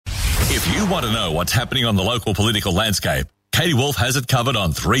If you want to know what's happening on the local political landscape, Katie Wolf has it covered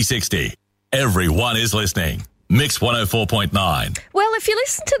on 360. Everyone is listening. Mix 104.9. Well, if you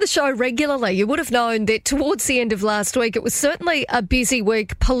listen to the show regularly, you would have known that towards the end of last week, it was certainly a busy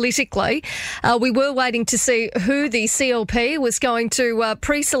week politically. We were waiting to see who the CLP was going to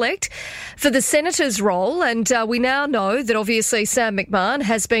pre-select for the Senator's role, and we now know that obviously Sam McMahon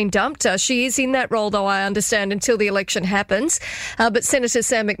has been dumped. She is in that role, though, I understand, until the election happens. But Senator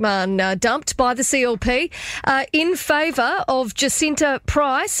Sam McMahon dumped by the CLP in favour of Jacinta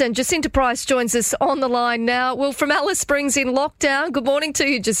Price, and Jacinta Price joins us on the line now. Well, from Alice Springs in lockdown. Good morning to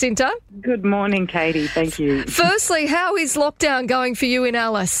you, Jacinta. Good morning, Katie. Thank you. Firstly, how is lockdown going for you in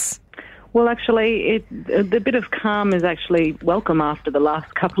Alice? Well, actually, the bit of calm is actually welcome after the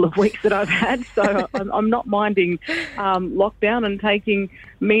last couple of weeks that I've had. So I'm not minding lockdown and taking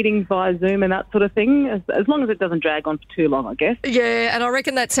meetings via Zoom and that sort of thing, as long as it doesn't drag on for too long, I guess. Yeah, and I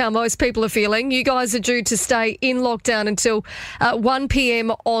reckon that's how most people are feeling. You guys are due to stay in lockdown until 1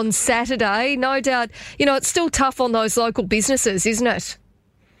 p.m. on Saturday. No doubt, it's still tough on those local businesses, isn't it?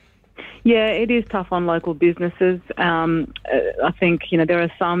 Yeah, it is tough on local businesses. I think, there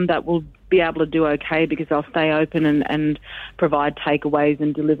are some that will be able to do okay because they'll stay open and provide takeaways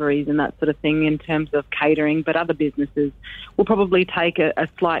and deliveries and that sort of thing in terms of catering. But other businesses will probably take a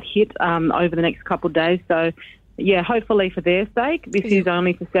slight hit over the next couple of days. So, yeah, hopefully for their sake, this is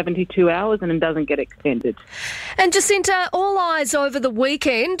only for 72 hours and it doesn't get extended. And Jacinta, all eyes over the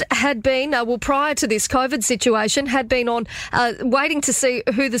weekend had been, prior to this COVID situation, had been on waiting to see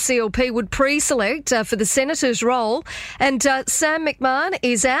who the CLP would pre-select for the Senator's role. And Sam McMahon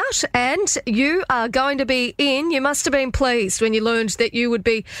is out and you are going to be in. You must have been pleased when you learned that you would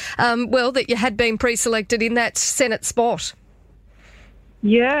be, that you had been pre-selected in that Senate spot.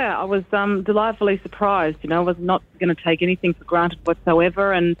 Yeah, I was delightfully surprised. I was not going to take anything for granted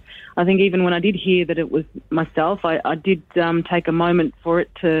whatsoever. And I think even when I did hear that it was myself, I did take a moment for it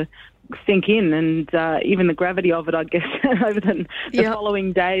to sink in. And even the gravity of it, I guess, over the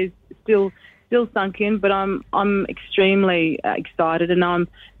following days still sunk in. But I'm extremely excited, and I'm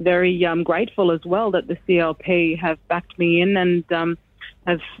very grateful as well that the CLP have backed me in and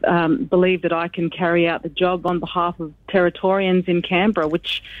have believed that I can carry out the job on behalf of Territorians in Canberra,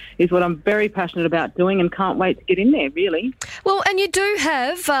 which is what I'm very passionate about doing and can't wait to get in there, really. Well, and you do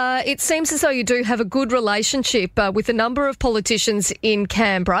have, it seems as though you do have a good relationship with a number of politicians in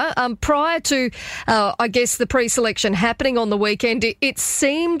Canberra. Prior to, I guess, the pre-selection happening on the weekend, it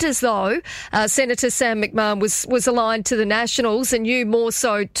seemed as though Senator Sam McMahon was aligned to the Nationals and you more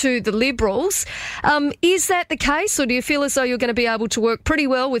so to the Liberals. Is that the case, or do you feel as though you're going to be able to work pretty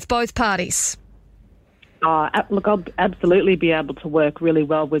well with both parties? Look, I'll absolutely be able to work really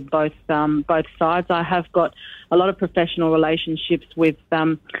well with both sides. I have got a lot of professional relationships with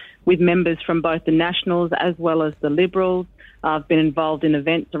members from both the Nationals as well as the Liberals. I've been involved in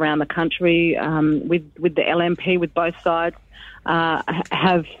events around the country with the LNP, with both sides.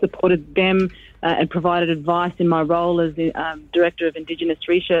 Have supported them and provided advice in my role as Director of Indigenous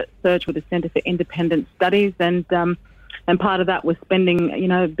Research with the Centre for Independent Studies, and part of that was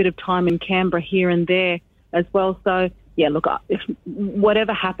spending, a bit of time in Canberra here and there as well. So, yeah, look, if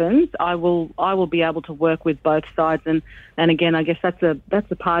whatever happens, I will be able to work with both sides. And again, I guess that's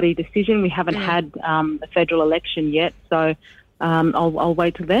a party decision. We haven't had the federal election yet, so I'll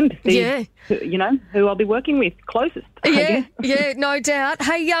wait till then to see, who I'll be working with closest. Yeah, no doubt.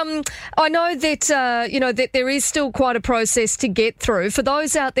 Hey, I know that, that there is still quite a process to get through. For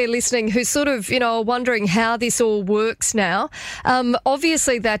those out there listening who sort of, are wondering how this all works now,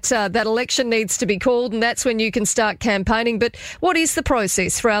 obviously that election needs to be called and that's when you can start campaigning. But what is the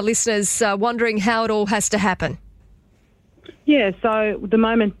process for our listeners wondering how it all has to happen? Yeah, so the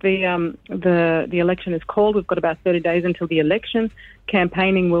moment the election is called, we've got about 30 days until the election.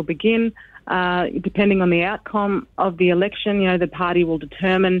 Campaigning will begin. Depending on the outcome of the election, the party will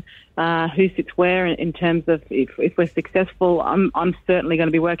determine who sits where in terms of if we're successful. I'm certainly going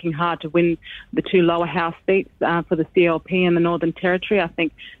to be working hard to win the two lower house seats for the CLP in the Northern Territory. I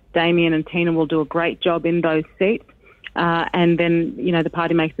think Damien and Tina will do a great job in those seats. And then, the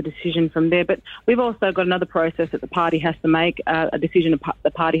party makes the decision from there. But we've also got another process that the party has to make, a decision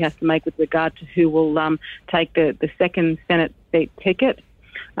the party has to make with regard to who will take the second Senate seat ticket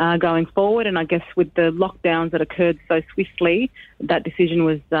going forward. And I guess with the lockdowns that occurred so swiftly, that decision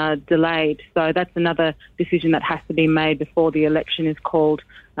was delayed. So that's another decision that has to be made before the election is called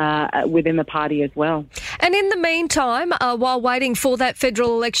within the party as well. And in the meantime, while waiting for that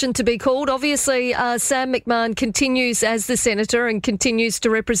federal election to be called, obviously Sam McMahon continues as the Senator and continues to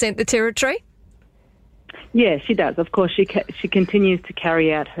represent the Territory? Yeah, she does. Of course, she continues to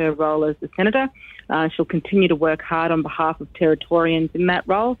carry out her role as the Senator. She'll continue to work hard on behalf of Territorians in that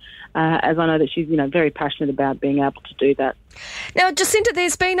role, as I know that she's, very passionate about being able to do that. Now, Jacinta,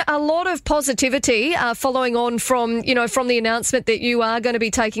 there's been a lot of positivity following on from the announcement that you are going to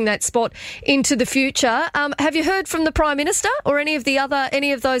be taking that spot into the future. Have you heard from the Prime Minister or any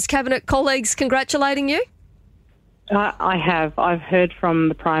of those cabinet colleagues congratulating you? I have. I've heard from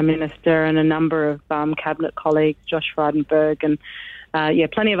the Prime Minister and a number of cabinet colleagues, Josh Frydenberg, and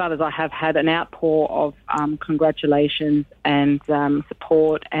plenty of others. I have had an outpour of congratulations and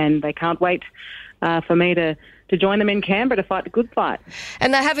support, and they can't wait for me to join them in Canberra to fight the good fight.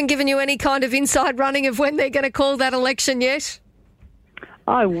 And they haven't given you any kind of inside running of when they're going to call that election yet?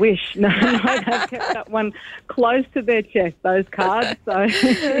 I wish. No, they've kept that one close to their chest, those cards. So,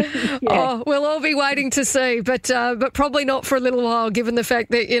 yeah. Oh, we'll all be waiting to see, but probably not for a little while, given the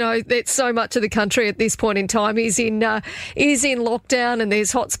fact that, that so much of the country at this point in time is in lockdown and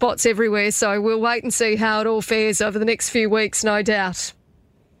there's hot spots everywhere. So we'll wait and see how it all fares over the next few weeks, no doubt.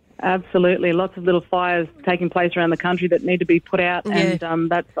 Absolutely. Lots of little fires taking place around the country that need to be put out, and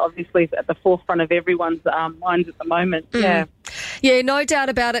that's obviously at the forefront of everyone's minds at the moment. Yeah, no doubt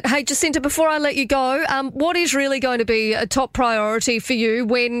about it. Hey, Jacinta, before I let you go, what is really going to be a top priority for you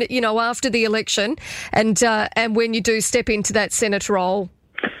when, after the election and when you do step into that Senate role?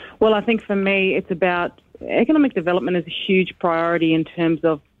 Well, I think for me it's about economic development is a huge priority in terms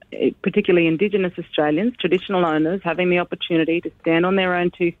of particularly Indigenous Australians, traditional owners, having the opportunity to stand on their own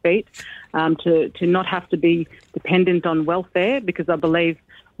 2 feet, to not have to be dependent on welfare, because I believe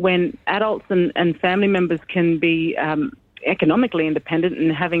when adults and family members can be economically independent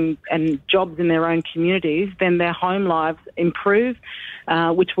and jobs in their own communities, then their home lives improve,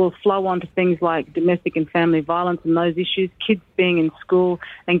 which will flow on to things like domestic and family violence and those issues, kids being in school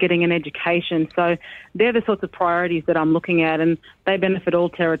and getting an education. So they're the sorts of priorities that I'm looking at, and they benefit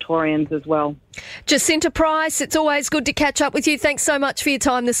all Territorians as well. Jacinta Price, it's always good to catch up with you. Thanks so much for your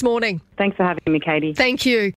time this morning. Thanks for having me, Katie. Thank you.